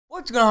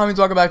What's going on, homies?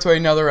 Welcome back to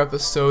another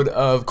episode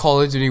of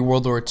Call of Duty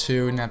World War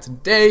II. Now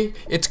today,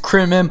 it's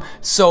Crimim,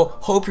 so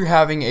hope you're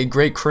having a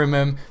great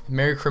Crimim.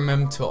 Merry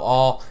Crimim to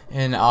all.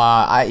 And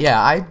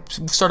I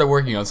started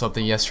working on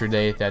something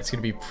yesterday that's going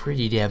to be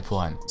pretty damn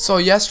fun. So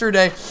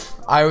yesterday,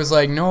 I was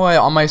like, no way,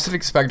 on my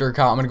Civic Spectre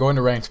account, I'm going to go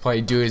into ranked play,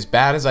 do as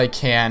bad as I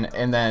can,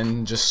 and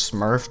then just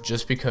smurf,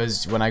 just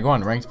because when I go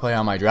on ranked play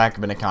on my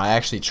Dracovent account, I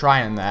actually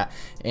try on that,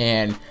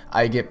 and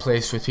I get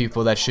placed with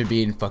people that should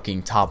be in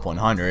fucking top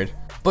 100.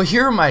 But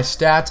here are my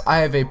stats. I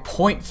have a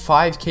 0.5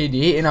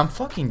 KD and I'm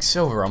fucking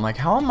silver. I'm like,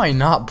 how am I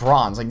not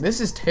bronze? Like, this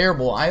is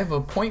terrible. I have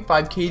a 0.5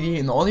 KD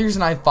and the only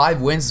reason I have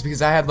 5 wins is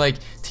because I had like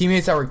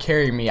teammates that were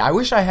carrying me. I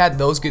wish I had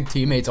those good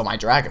teammates on my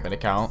Dracovent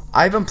account.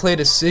 I haven't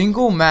played a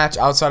single match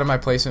outside of my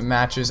placement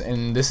matches,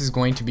 and this is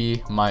going to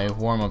be my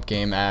warm-up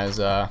game, as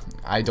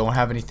I don't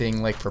have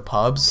anything like for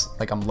pubs.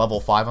 Like, I'm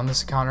level 5 on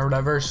this account or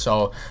whatever,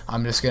 so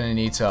I'm just gonna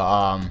need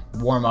to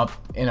warm up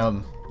in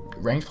a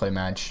ranked play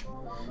match.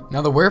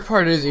 Now the weird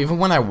part is, even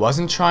when I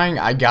wasn't trying,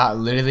 I got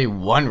literally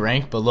 1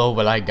 rank below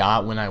what I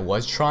got when I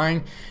was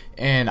trying,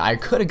 and I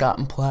could have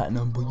gotten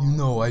platinum, but you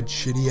know, I had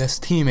shitty ass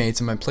teammates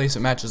in my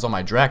placement matches on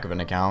my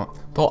Dracovent account.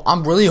 But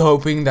I'm really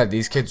hoping that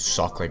these kids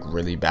suck like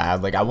really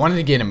bad. Like, I wanted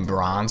to get in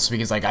bronze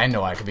because like I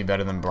know I could be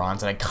better than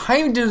bronze, and I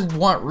kind of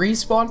want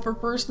respawn for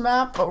first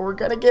map, but we're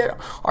gonna get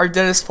our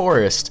Dennis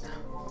Forest,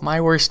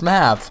 my worst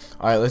map.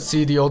 All right, let's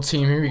see the old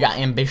team here. We got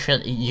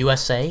Ambition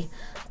USA,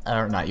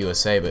 or not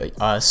USA, but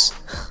us.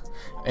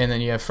 And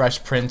then you have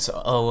Fresh Prince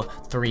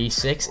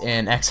 036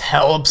 and X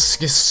Helps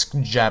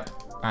Jep.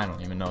 I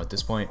don't even know at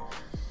this point.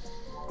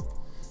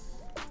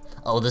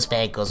 Oh, this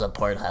bag goes on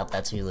Pornhub.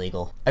 That's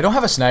illegal. I don't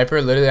have a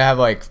sniper. Literally, I have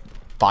like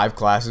 5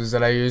 classes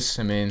that I use.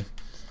 I mean,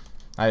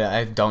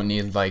 I don't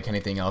need like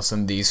anything else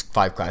in these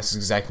 5 classes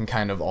because I can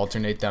kind of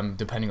alternate them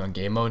depending on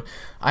game mode.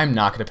 I'm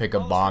not going to pick a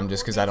bomb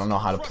just because I don't know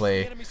how to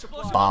play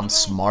bomb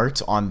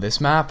smart on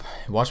this map.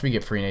 Watch me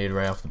get pre-naded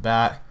right off the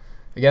bat.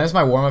 Again, this is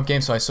my warm-up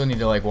game, so I still need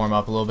to like warm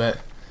up a little bit.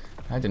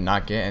 I did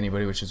not get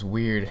anybody, which is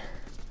weird.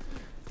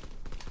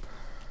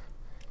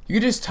 You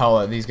can just tell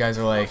that these guys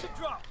are like,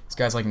 these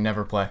guys like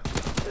never play.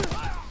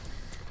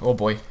 Oh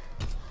boy.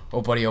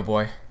 Oh buddy, oh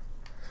boy.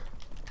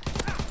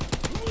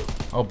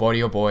 Oh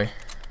buddy, oh boy.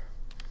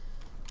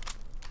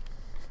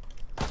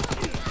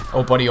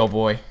 Oh buddy, oh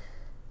boy.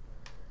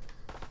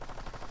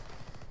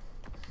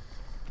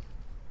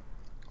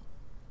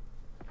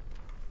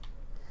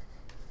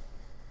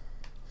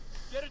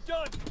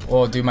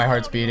 Oh dude, my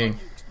heart's beating.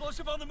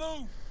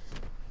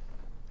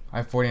 I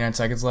have 49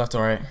 seconds left.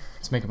 Alright,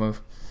 let's make a move.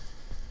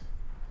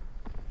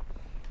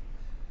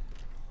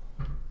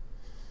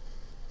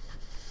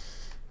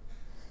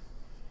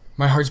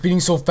 My heart's beating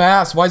so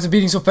fast. Why is it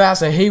beating so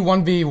fast? I hate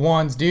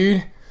 1v1s,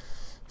 dude.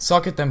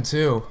 Suck at them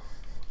too.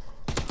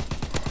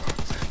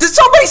 Did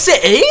somebody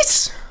say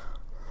ace?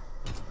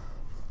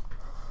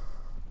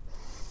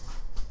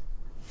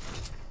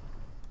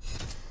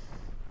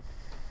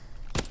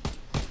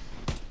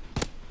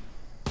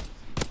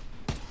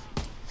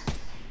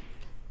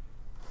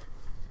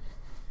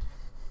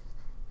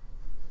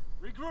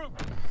 Regroup.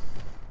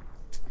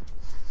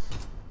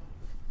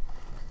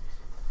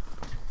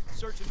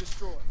 Search and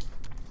destroy.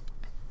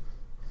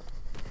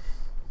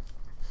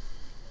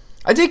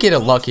 I did get a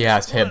lucky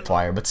ass hip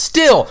fire, but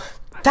still,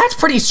 that's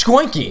pretty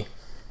squinky.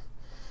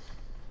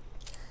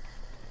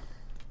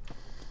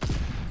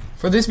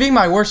 For this being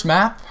my worst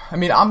map, I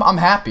mean, I'm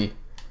happy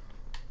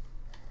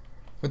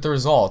with the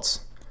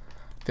results.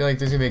 I feel like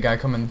there's gonna be a guy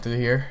coming through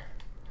here.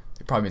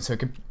 They probably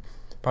took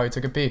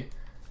a pee.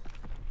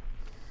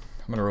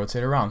 I'm gonna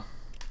rotate around.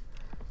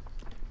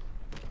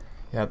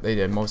 Yeah, they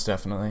did, most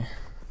definitely.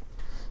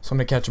 So I'm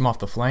gonna catch him off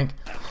the flank.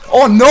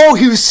 Oh no,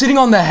 he was sitting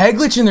on the head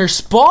glitch in their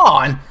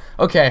spawn.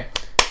 Okay,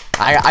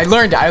 I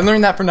learned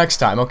that for next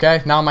time.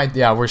 Okay, now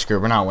yeah, we're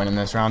screwed. We're not winning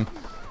this round.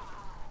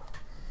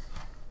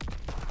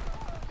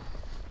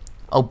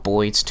 Oh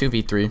boy, it's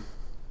 2v3.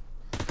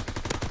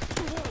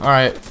 All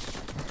right.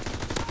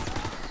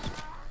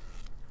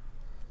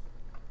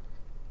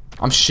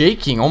 I'm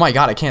shaking. Oh my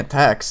god, I can't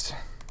text.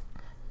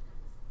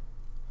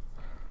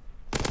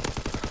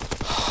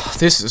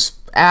 This is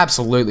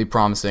absolutely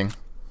promising.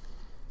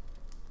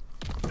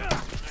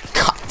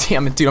 God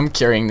damn it, dude, I'm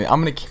carrying it.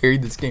 I'm gonna carry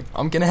this game.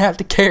 I'm gonna have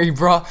to carry,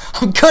 bro.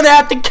 I'm gonna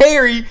have to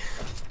carry.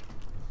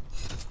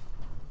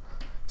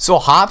 So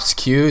Hops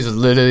Q is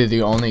literally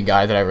the only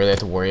guy that I really have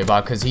to worry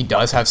about because he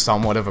does have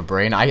somewhat of a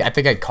brain. I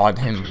think I caught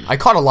him. I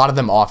caught a lot of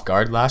them off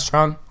guard last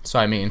round. So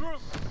I mean,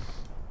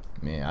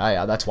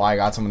 that's why I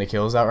got so many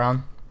kills that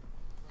round.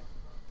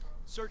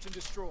 Search and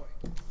destroy.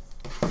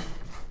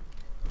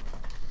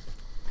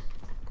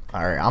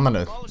 Alright, I'm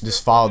gonna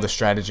just follow the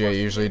strategy I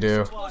usually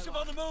do.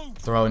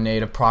 Throw a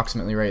nade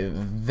approximately right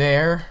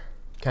there.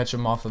 Catch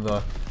him off of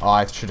the... Oh,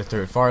 I should have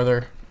threw it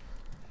farther.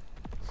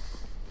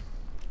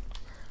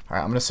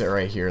 Alright, I'm gonna sit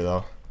right here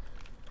though,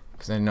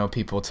 because I know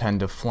people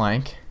tend to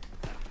flank.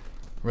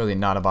 Really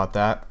not about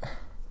that.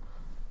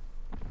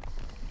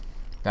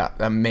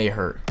 That may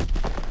hurt.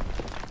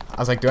 I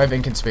was like, do I have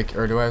inconspicuous,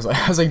 or do I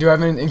was like, do I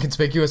have an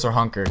inconspicuous or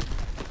hunker?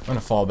 I'm gonna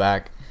fall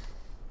back.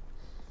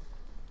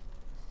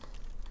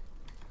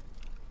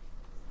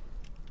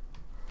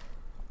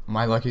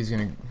 My lucky he's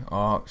gonna.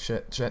 Oh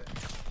shit, shit.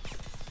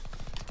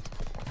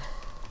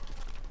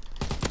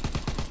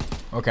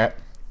 Okay,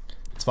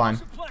 it's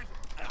fine.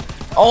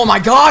 Oh my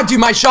god, dude,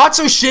 my shot's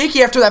so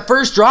shaky after that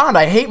first round.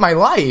 I hate my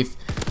life.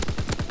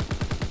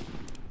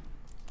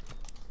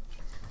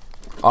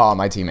 Oh,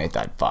 my teammate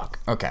died. Fuck.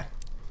 Okay.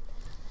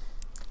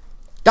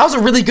 That was a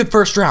really good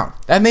first round.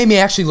 That made me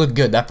actually look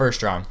good, that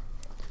first round.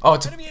 Oh,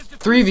 it's a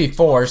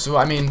 3v4, so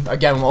I mean,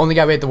 again, the only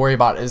guy we have to worry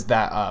about is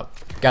that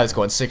guy that's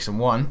going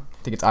 6-1.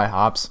 I think it's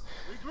IHops.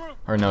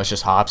 Or no, it's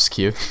just Hops,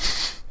 Q.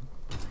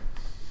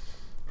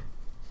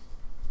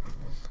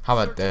 How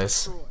about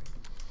this?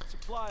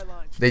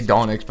 They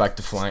don't expect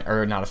a flank,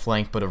 or not a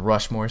flank, but a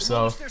rush more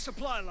so.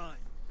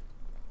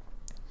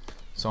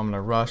 So I'm gonna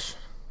rush.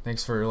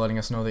 Thanks for letting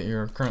us know that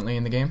you're currently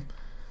in the game.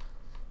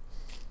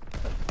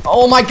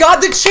 Oh my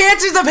god, the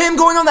chances of him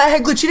going on that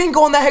head glitch. He didn't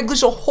go on that head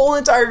glitch the whole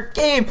entire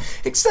game,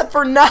 except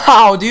for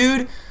now,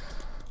 dude.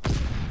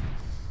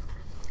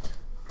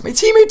 My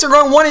teammates are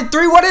going 1 and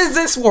 3. What is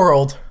this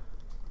world?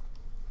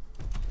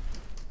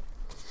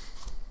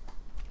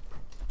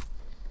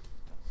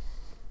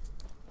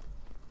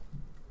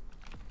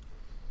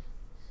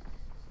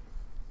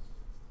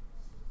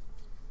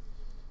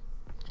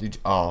 Dude,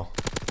 oh.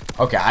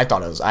 Okay, I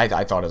thought it was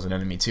an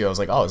enemy too. I was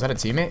like, oh, is that a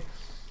teammate?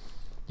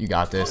 You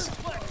got this.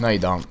 No, you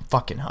don't.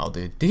 Fucking hell,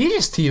 dude. Did he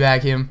just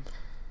teabag him?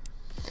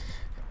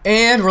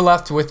 And we're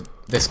left with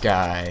this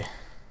guy.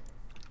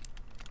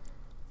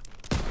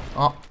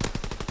 Oh.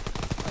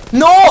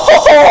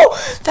 No!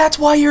 That's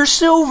why you're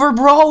silver,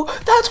 bro.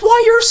 That's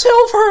why you're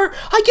silver.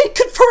 I can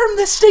confirm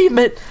this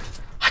statement.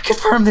 I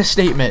confirm this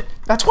statement.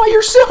 That's why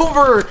you're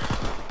silver.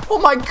 Oh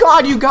my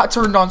god, you got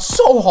turned on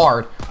so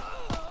hard.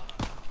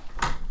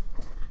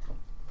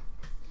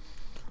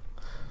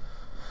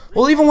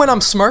 Well, even when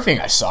I'm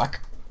smurfing, I suck.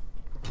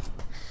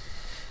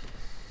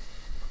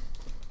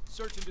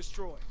 Search and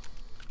destroy.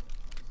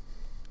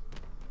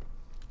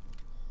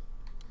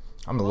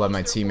 I'm gonna let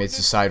my teammates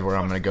decide where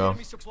I'm gonna go.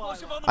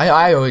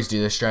 I always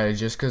do this strategy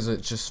just because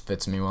it just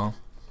fits me well.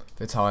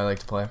 Fits how I like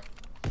to play.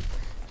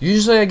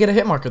 Usually I get a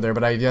hit marker there,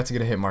 but I've yet to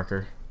get a hit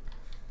marker.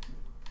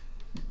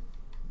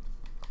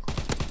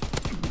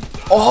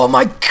 Oh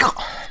my god!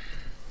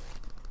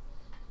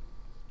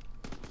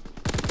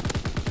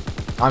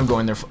 I'm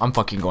going there. I'm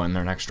fucking going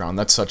there next round.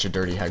 That's such a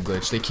dirty head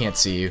glitch. They can't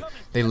see you.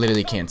 They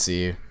literally can't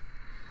see you.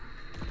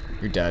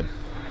 You're dead.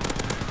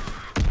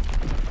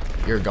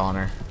 You're a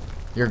goner.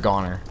 You're a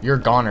goner. You're a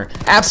goner.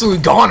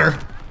 Absolute goner.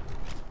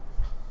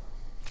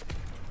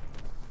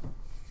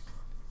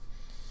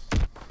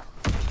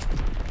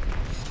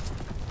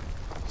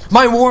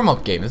 My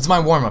warm-up game. This is my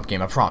warm-up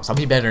game. I promise. I'll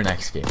be better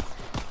next game.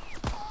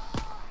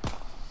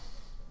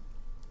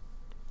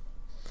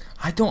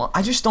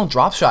 I just don't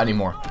drop shot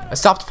anymore. I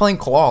stopped playing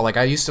claw. Like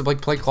I used to like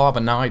play claw,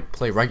 but now I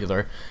play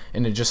regular,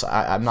 and it just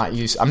I'm not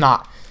used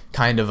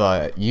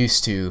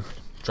to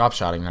drop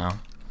shotting now.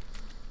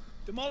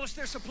 Demolish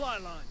their supply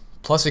line.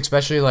 Plus,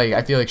 especially like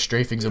I feel like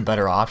strafing's a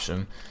better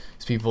option,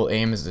 because people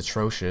aim is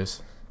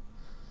atrocious.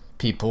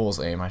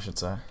 People's aim, I should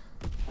say.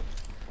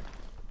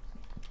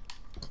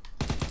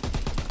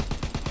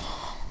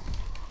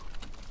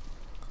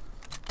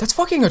 That's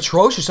fucking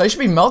atrocious. I should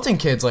be melting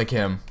kids like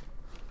him.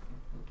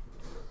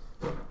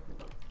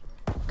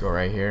 Go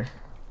right here.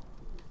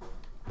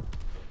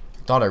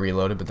 Thought I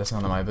reloaded, but that's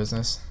none of my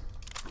business.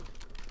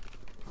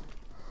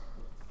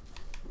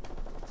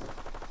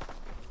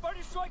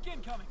 Fighter strike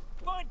incoming.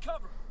 Find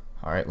cover.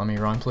 Alright, let me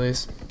run,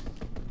 please.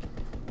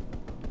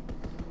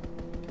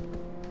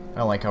 I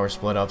don't like how we're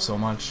split up so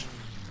much.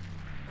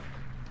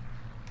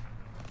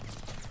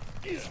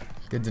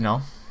 Good to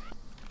know.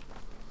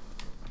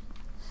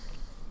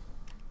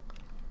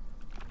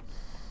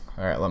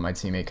 Alright, let my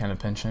teammate kind of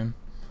pinch him.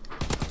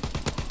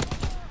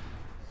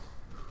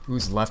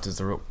 Who's left is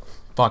the real...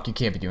 Fuck, you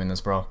can't be doing this,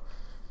 bro.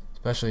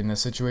 Especially in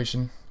this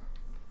situation.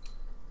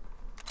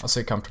 I'll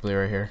sit comfortably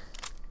right here.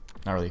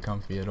 Not really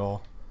comfy at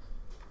all.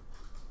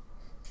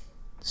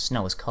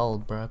 Snow is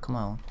cold, bro. Come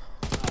on.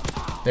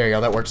 There you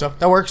go. That works, though.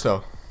 That works,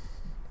 though.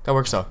 That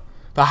works, though.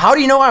 But how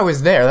do you know I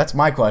was there? That's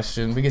my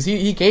question. Because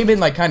he came in,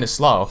 like, kind of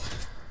slow.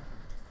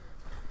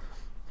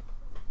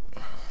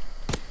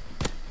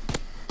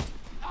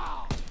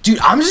 Dude,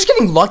 I'm just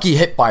getting lucky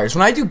hit fires.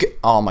 When I do get...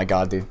 Oh, my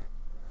God, dude.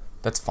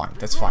 That's fine.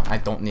 That's fine. I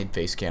don't need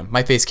face cam.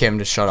 My face cam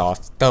just shut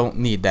off. Don't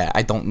need that.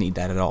 I don't need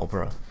that at all,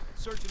 bro.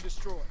 Search and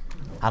destroy.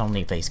 I don't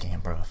need face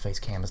cam, bro. Face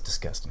cam is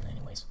disgusting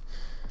anyways.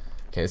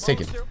 Okay, let's take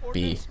it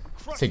B.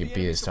 Let's take it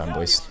B this time,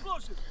 boys.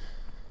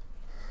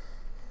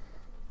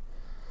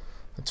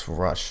 Let's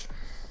rush.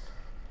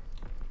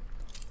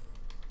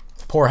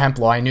 Poor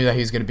Hemplo. I knew that he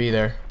was going to be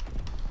there.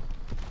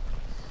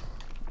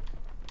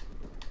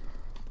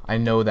 I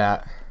know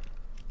that.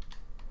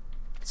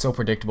 It's so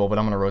predictable, but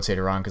I'm going to rotate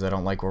around because I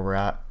don't like where we're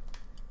at.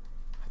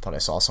 I thought I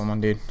saw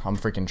someone, dude. I'm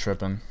freaking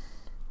tripping.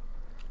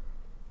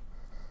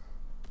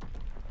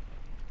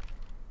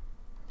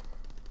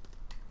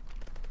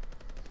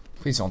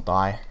 Please don't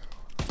die.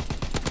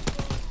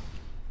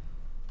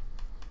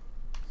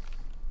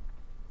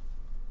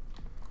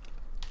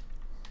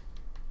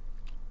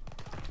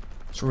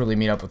 Should really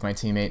meet up with my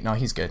teammate. No,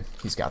 he's good.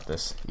 He's got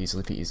this.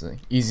 Easily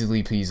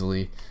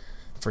peasily.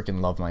 Freaking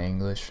love my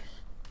English.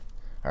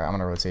 Alright, I'm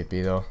gonna rotate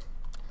B though.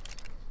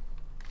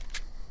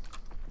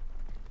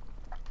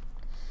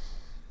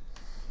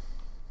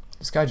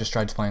 This guy just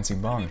tried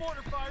planting bomb.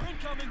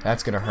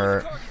 That's gonna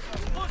hurt.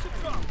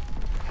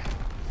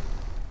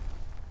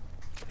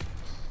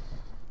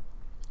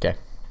 Okay.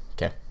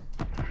 Okay.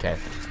 Okay.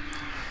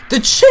 The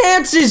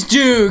chances,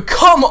 dude!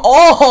 Come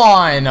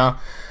on!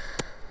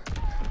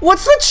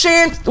 What's the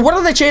chance? What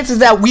are the chances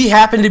that we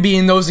happen to be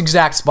in those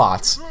exact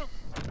spots?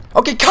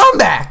 Okay,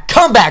 comeback!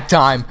 Comeback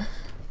time!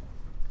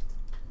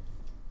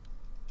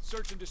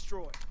 Search and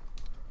destroy.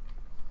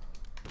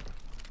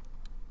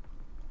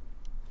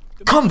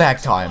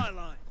 Comeback time!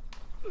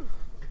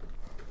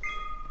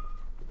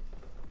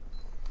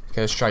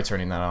 Okay, let's try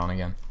turning that on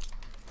again.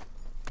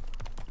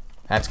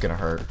 That's gonna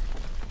hurt.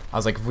 I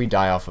was like, if we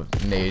die off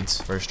of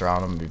nades first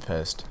round, I'm gonna be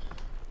pissed.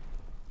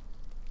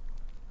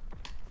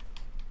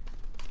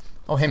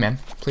 Oh, hey man,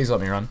 please let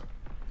me run. Do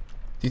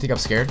you think I'm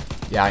scared?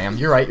 Yeah, I am.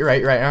 You're right.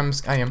 I am.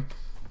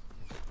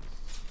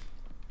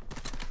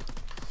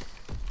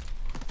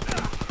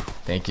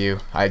 Thank you.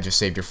 I just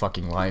saved your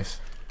fucking life.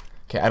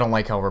 Okay, I don't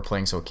like how we're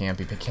playing so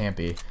campy. But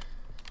campy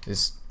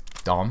is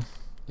dumb.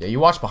 Yeah, you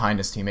watch behind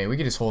us, teammate. We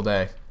could just hold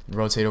A.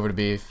 Rotate over to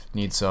B if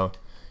need so.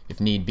 If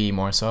need be,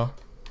 more so.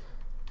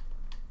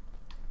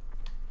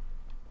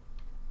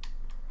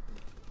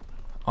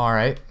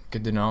 Alright,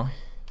 good to know.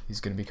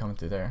 He's gonna be coming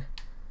through there.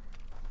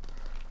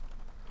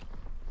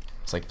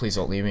 It's like, please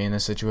don't leave me in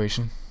this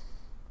situation.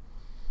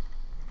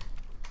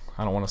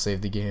 I don't want to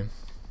save the game.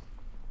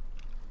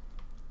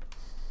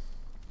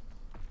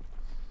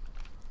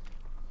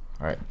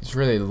 Alright, there's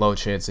really a low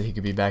chance that he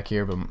could be back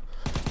here, but...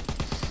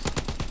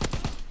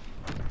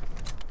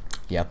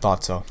 yeah, I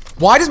thought so.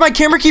 Why does my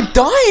camera keep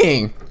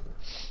dying?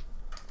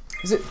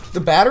 Is it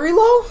the battery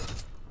low?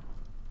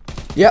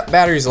 Yep,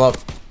 battery's low.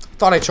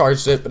 Thought I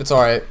charged it, but it's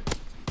alright.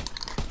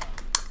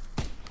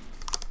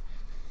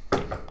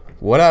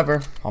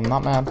 Whatever. I'm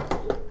not mad.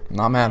 I'm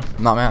not mad.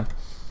 I'm not mad.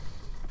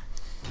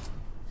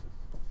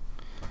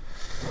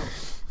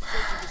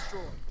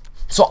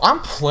 So I'm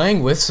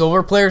playing with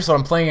silver players, so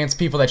I'm playing against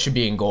people that should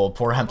be in gold.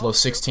 Poor Hemplo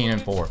 16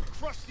 and 4.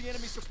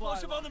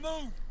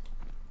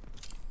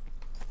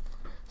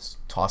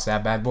 Toss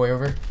that bad boy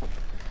over.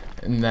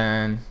 And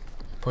then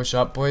push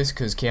up, boys,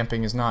 because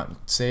camping is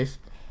not safe.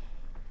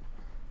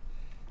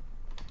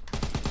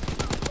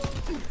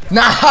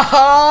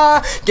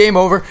 Nah! Game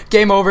over.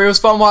 Game over. It was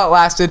fun while it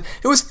lasted.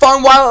 It was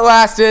fun while it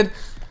lasted.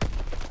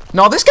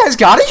 No, this guy's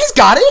got it. He's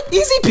got it.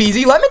 Easy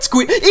peasy. Lemon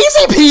squeeze.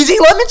 Easy peasy.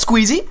 Lemon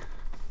squeezy.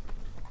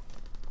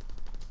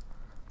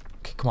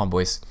 Okay, come on,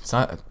 boys. It's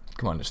not,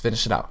 come on, just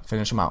finish it out.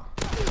 Finish him out.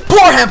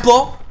 Poor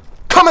Hemplo!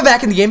 Coming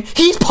back in the game.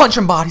 He's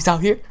punching bodies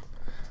out here.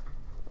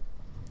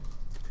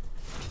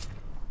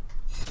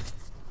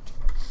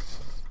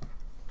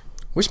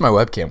 Wish my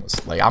webcam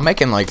was like, I'm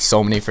making like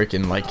so many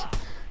freaking like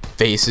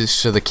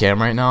faces to the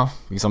cam right now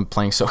because I'm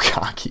playing so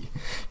cocky,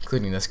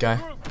 including this guy.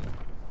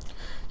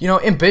 You know,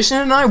 Ambition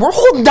and I, we're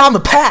holding down the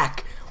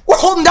pack. We're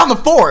holding down the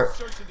fort.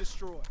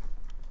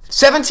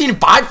 17-5.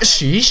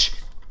 Sheesh.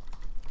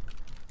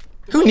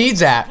 Who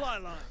needs that?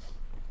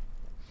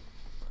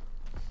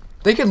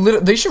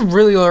 They should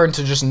really learn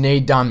to just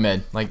nade down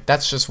mid. Like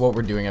that's just what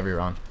we're doing every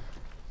round.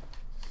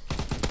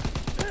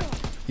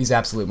 He's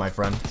absolute, my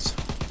friend.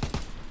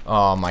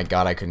 Oh my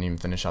god, I couldn't even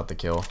finish out the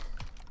kill.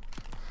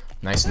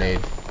 Nice nade.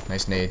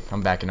 Nice nade.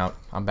 I'm backing up.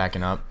 I'm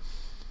backing up.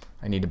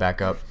 I need to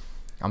back up.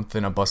 I'm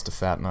finna bust a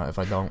fat nut if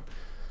I don't.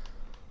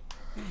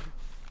 I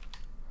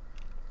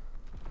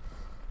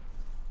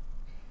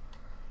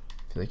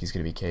feel like he's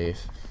gonna be cave.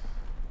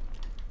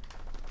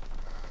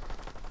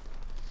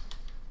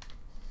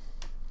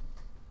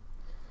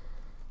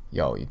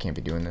 Yo, you can't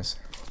be doing this.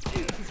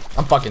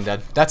 I'm fucking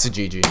dead. That's a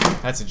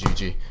GG. That's a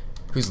GG.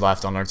 Who's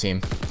left on our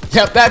team?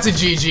 Yep, that's a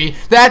GG.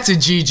 That's a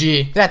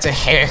GG. That's a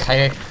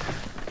hey.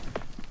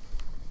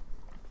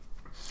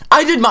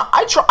 I did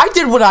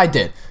what I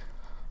did.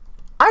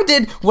 I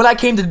did what I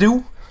came to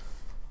do.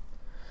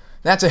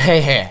 That's a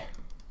hey.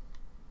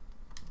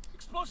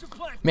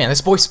 Man,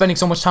 this boy's spending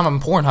so much time on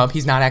Pornhub,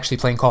 he's not actually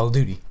playing Call of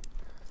Duty.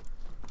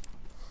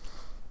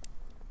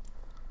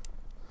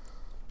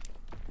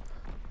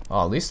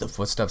 Oh, at least the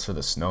footsteps for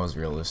the snow is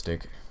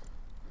realistic.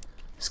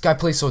 This guy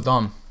plays so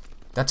dumb.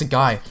 That's a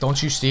guy.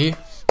 Don't you see?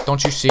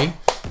 Don't you see?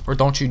 Or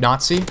don't you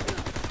not see?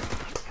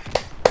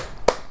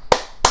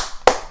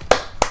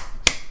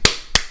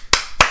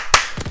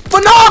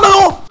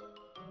 Phenomenal!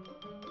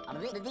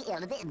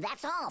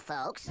 That's all,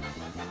 folks.